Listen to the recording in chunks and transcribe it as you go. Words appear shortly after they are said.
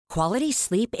Quality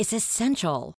sleep is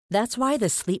essential. That's why the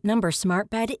Sleep Number Smart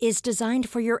Bed is designed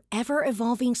for your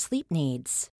ever-evolving sleep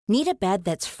needs. Need a bed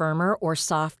that's firmer or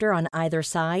softer on either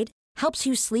side? Helps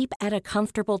you sleep at a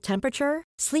comfortable temperature?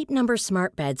 Sleep Number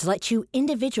Smart Beds let you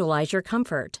individualize your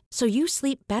comfort, so you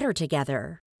sleep better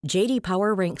together. J.D.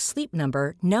 Power ranks Sleep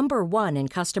Number number 1 in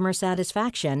customer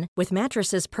satisfaction with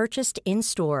mattresses purchased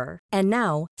in-store. And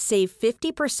now, save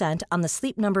 50% on the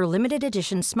Sleep Number Limited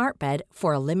Edition Smart Bed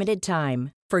for a limited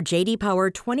time. For J.D. Power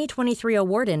 2023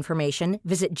 award information,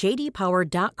 visit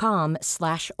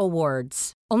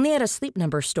jdpower.com/awards. Only at a Sleep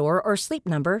Number store or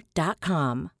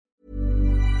sleepnumber.com.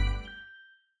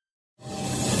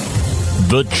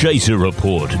 The Chaser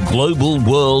Report, Global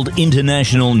World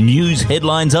International News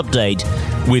Headlines Update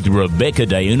with Rebecca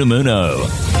De Unamuno.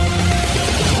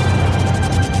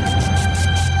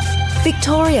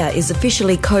 Victoria is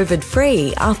officially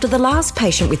COVID-free after the last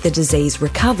patient with the disease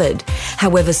recovered.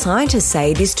 However, scientists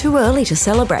say it is too early to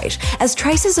celebrate, as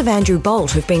traces of Andrew Bolt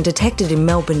have been detected in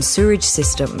Melbourne's sewage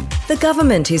system. The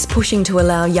government is pushing to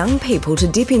allow young people to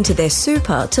dip into their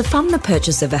super to fund the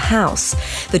purchase of a house.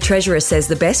 The Treasurer says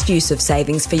the best use of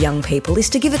savings for young people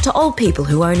is to give it to old people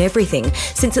who own everything,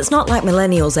 since it's not like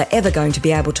millennials are ever going to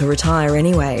be able to retire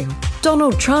anyway.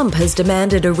 Donald Trump has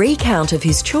demanded a recount of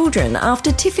his children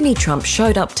after Tiffany Trump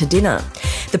showed up to dinner.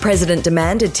 The president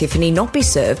demanded Tiffany not be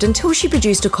served until she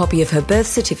produced a copy of her birth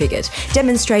certificate,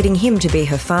 demonstrating him to be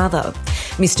her father.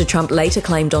 Mr. Trump later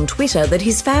claimed on Twitter that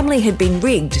his family had been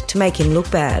rigged to make him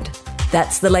look bad.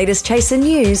 That's the latest Chaser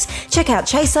news. Check out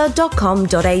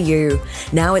chaser.com.au.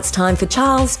 Now it's time for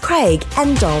Charles, Craig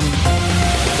and Dom.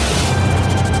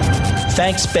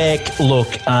 Thanks, Beck. Look,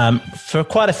 for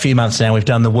quite a few months now, we've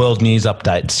done the world news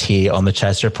updates here on the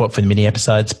Chaser Report for the mini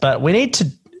episodes, but we need to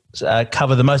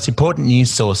cover the most important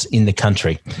news source in the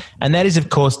country, and that is, of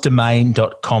course,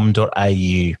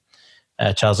 domain.com.au.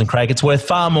 Charles and Craig, it's worth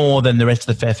far more than the rest of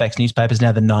the Fairfax newspapers,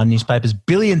 now the 9 newspapers,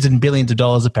 billions and billions of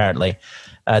dollars apparently,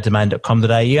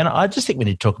 domain.com.au. And I just think we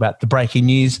need to talk about the breaking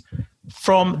news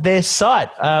from their site.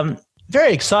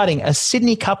 Very exciting. A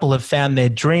Sydney couple have found their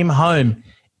dream home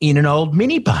in an old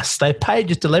minibus. They paid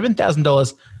just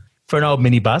 $11,000 for an old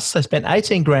minibus. They spent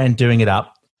 $18,000 doing it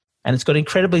up, and it's got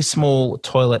incredibly small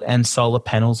toilet and solar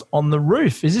panels on the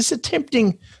roof. Is this a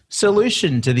tempting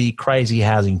solution to the crazy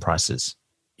housing prices?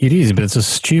 It is, but it's a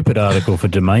stupid article for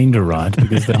Domain to write,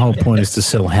 because the whole point is to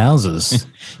sell houses.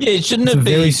 Yeah, shouldn't it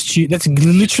be? That's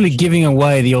literally giving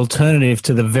away the alternative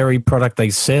to the very product they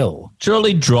sell.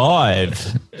 Surely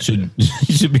Drive should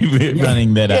be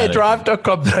running that Yeah,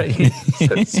 article.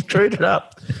 drive.com.au. Screwed it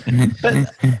up.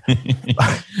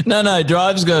 No,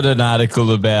 Drive's got an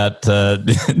article about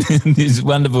this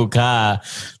wonderful car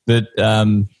that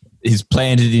is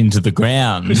planted into the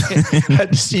ground. A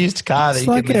disused car. It's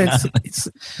like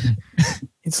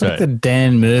like the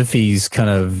Dan Murphy's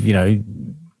kind of,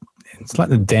 it's like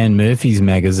the Dan Murphy's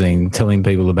magazine telling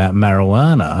people about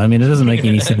marijuana. I mean, it doesn't make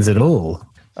any sense at all.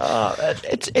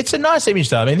 It's a nice image,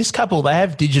 though. I mean, this couple, they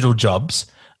have digital jobs,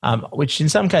 which in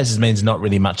some cases means not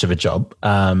really much of a job.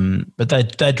 But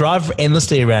they drive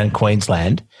endlessly around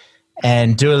Queensland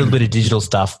and do a little bit of digital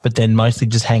stuff, but then mostly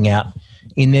just hang out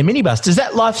in their minibus. Does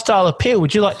that lifestyle appeal?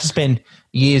 Would you like to spend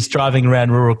years driving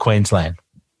around rural Queensland?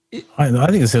 I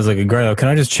think it sounds like a great idea. Can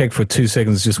I just check for 2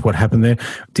 seconds just what happened there?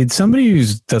 Did somebody who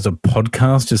does a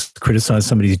podcast just criticize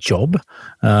somebody's job?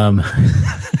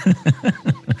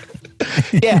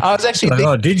 Yeah, I was actually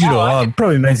thinking, digital. It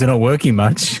probably means they're not working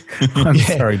much. I'm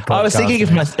sorry, I was thinking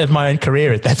of my own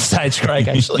career at that stage, Craig,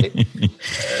 actually.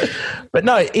 But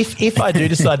no, if I do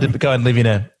decide to go and live in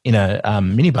a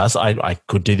minibus, I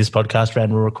could do this podcast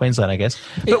around rural Queensland, I guess.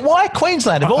 But why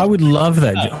Queensland? I would love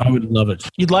that. I would love it.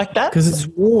 You'd like that? Because it's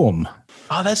warm.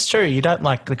 Oh, that's true. You don't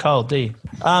like the cold, do you?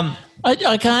 I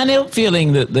can't help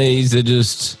feeling that these are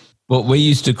just what we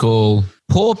used to call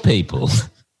poor people.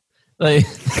 That's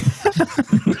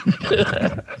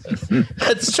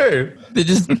true. They're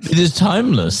just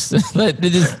homeless. They're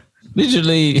just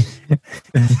literally.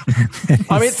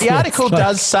 I mean, the article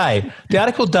does say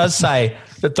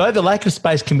that though the lack of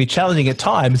space can be challenging at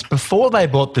times, before they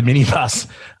bought the minibus,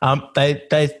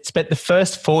 they spent the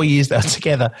first 4 years they were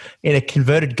together in a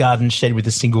converted garden shed with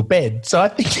a single bed. So I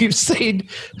think you've seen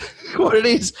what it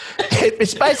is.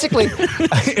 It's basically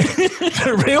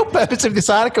the real purpose of this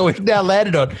article we've now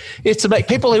landed on is to make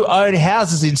people who own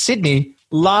houses in Sydney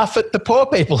laugh at the poor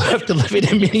people who have to live in a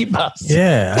minibus.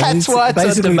 Yeah. That's why it's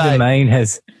basically on Domain. Domain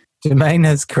has Domain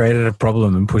has created a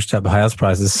problem and pushed up house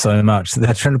prices so much that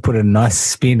they're trying to put a nice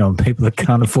spin on people that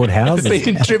can't afford houses.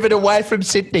 Being driven away from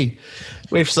Sydney.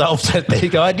 We've solved it. There you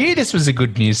go. I knew this was a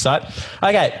good news site.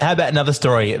 Okay, how about another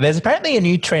story? There's apparently a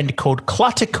new trend called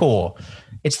cluttercore.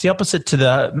 It's the opposite to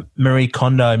the Marie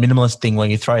Kondo minimalist thing where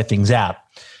you throw things out.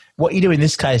 What you do in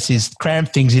this case is cram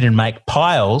things in and make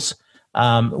piles.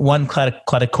 One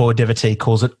cluttercore devotee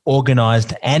calls it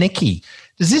organised anarchy.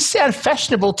 Does this sound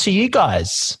fashionable to you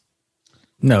guys?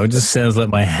 No, it just sounds like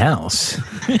my house.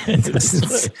 I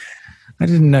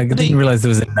didn't know. I didn't realize there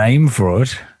was a name for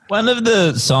it. One of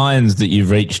the signs that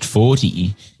you've reached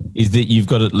 40 is that you've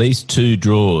got at least 2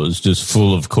 drawers just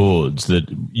full of cords that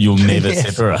you'll never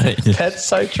separate. That's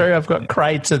so true. I've got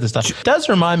crates of the stuff. It does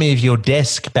remind me of your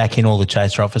desk back in all the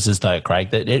Chaser offices, though,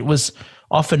 Craig, that it was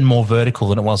often more vertical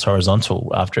than it was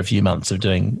horizontal after a few months of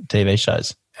doing TV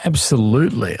shows.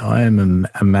 Absolutely. I am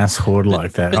a mass hoard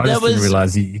like that. I just didn't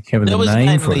realise you came with a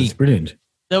name for it. It's brilliant.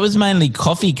 That was mainly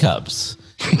coffee cups.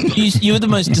 You were the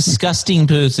most disgusting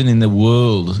person in the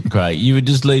world, Craig. You would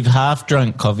just leave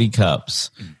half-drunk coffee cups.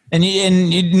 And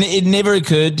it never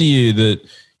occurred to you that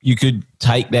you could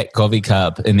take that coffee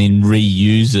cup and then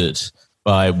reuse it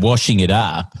by washing it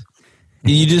up.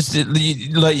 You just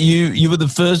you were the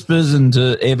first person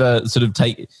to ever sort of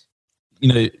take,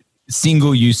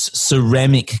 single-use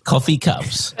ceramic coffee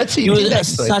cups. That's you were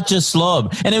such a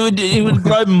slob, and it would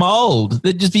grow mold.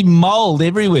 There'd just be mold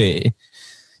everywhere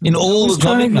in all the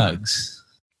coffee mugs.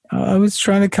 I was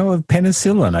trying to come up with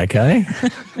penicillin. Okay,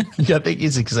 I think you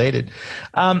succeeded.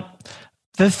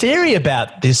 The theory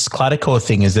about this cluttercore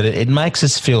thing is that it makes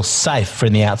us feel safe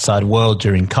from the outside world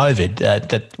during COVID.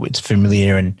 That it's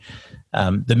familiar and.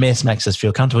 The mess makes us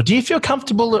feel comfortable. Do you feel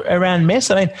comfortable around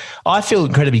mess? I mean, I feel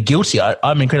incredibly guilty.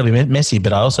 I'm incredibly messy,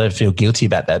 but I also feel guilty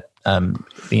about that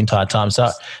the entire time. So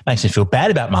it makes me feel bad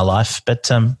about my life,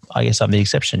 but I guess I'm the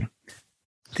exception.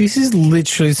 This is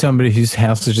literally somebody whose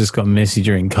house has just got messy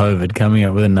during COVID coming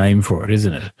up with a name for it,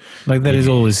 isn't it? Like that is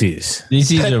all this is. This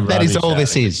is that is all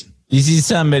this is. This is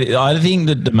somebody. I think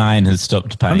the Domain has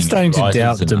stopped paying. I'm starting to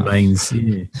doubt Domain's.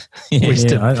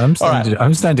 I'm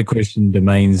starting to question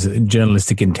Domain's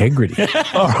journalistic integrity.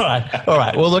 All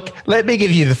right. Well, look. Let me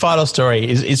give you the final story.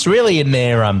 It's really in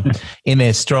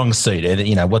their strong suit,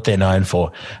 and what they're known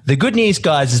for. The good news,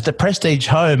 guys, is the prestige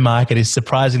home market is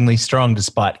surprisingly strong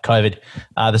despite COVID.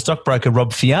 The stockbroker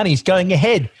Rob Fiani is going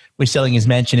ahead with selling his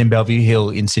mansion in Bellevue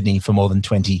Hill in Sydney for more than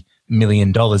 $20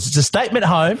 million. It's a statement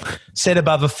home set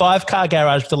above a 5-car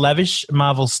garage with a lavish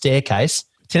marble staircase,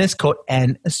 tennis court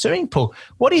and a swimming pool.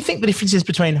 What do you think the difference is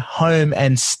between home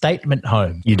and statement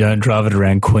home? You don't drive it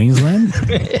around Queensland?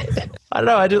 I don't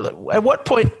know. I do. At what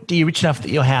point do you reach enough that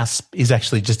your house is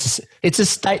actually just it's a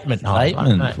statement home?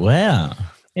 Statement. Wow.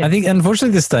 Yeah. I think,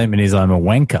 unfortunately, the statement is I'm a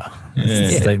wanker.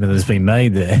 It's a statement that's been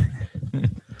made there.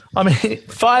 I mean,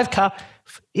 5-car...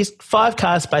 Is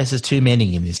 5-car spaces too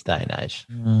many in this day and age?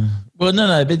 Well,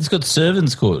 no, but it's got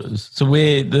servants' quarters. So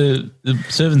where the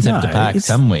servants have to park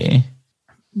somewhere.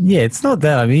 Yeah, it's not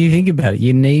that. I mean, you think about it,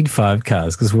 you need 5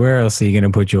 cars because where else are you going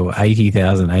to put your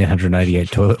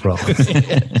 80,888 toilet rolls?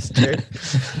 That's true.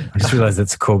 I just realised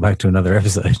that's a callback to another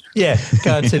episode. Yeah,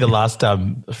 go and see the last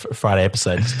Friday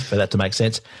episode for that to make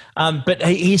sense. But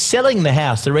he's selling the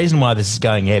house. The reason why this is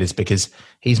going ahead is because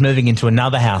he's moving into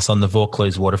another house on the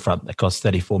Vaucluse waterfront that costs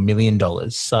 $34 million.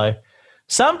 So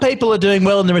some people are doing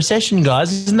well in the recession,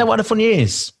 guys. Isn't that wonderful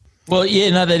news? Well, yeah,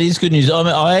 no, that is good news. I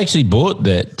mean, I actually bought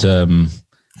that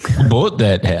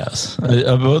house.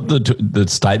 I bought the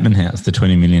statement house, the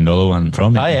 $20 million one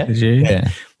from him. Oh, yeah. Did you?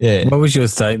 Yeah. What was your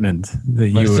statement?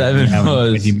 That My statement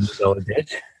was $20 million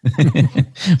debt?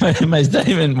 My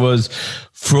statement was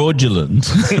fraudulent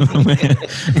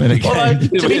when it came to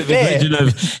the question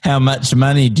of how much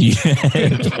money do you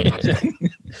have.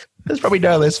 There's probably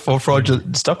no less for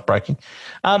fraudulent stockbroking.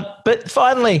 But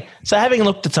finally, so having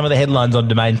looked at some of the headlines on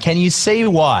Domain, can you see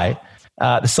why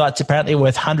the site's apparently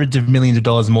worth hundreds of millions of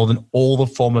dollars more than all the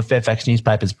former Fairfax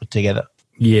newspapers put together?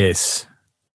 Yes,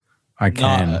 I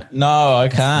can. No, I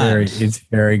can't. It's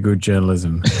very good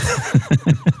journalism.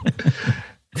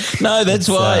 No, that's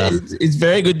why it's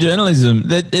very good journalism.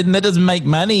 That doesn't make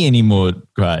money anymore,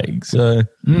 Craig. So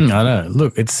I know.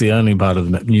 Look, it's the only part of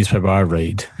the newspaper I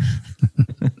read.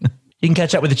 You can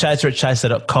catch up with The Chaser at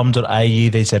chaser.com.au.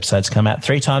 These episodes come out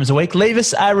 3 times a week. Leave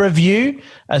us a review,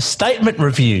 a statement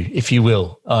review, if you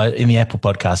will, in the Apple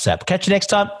Podcasts app. Catch you next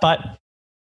time. Bye.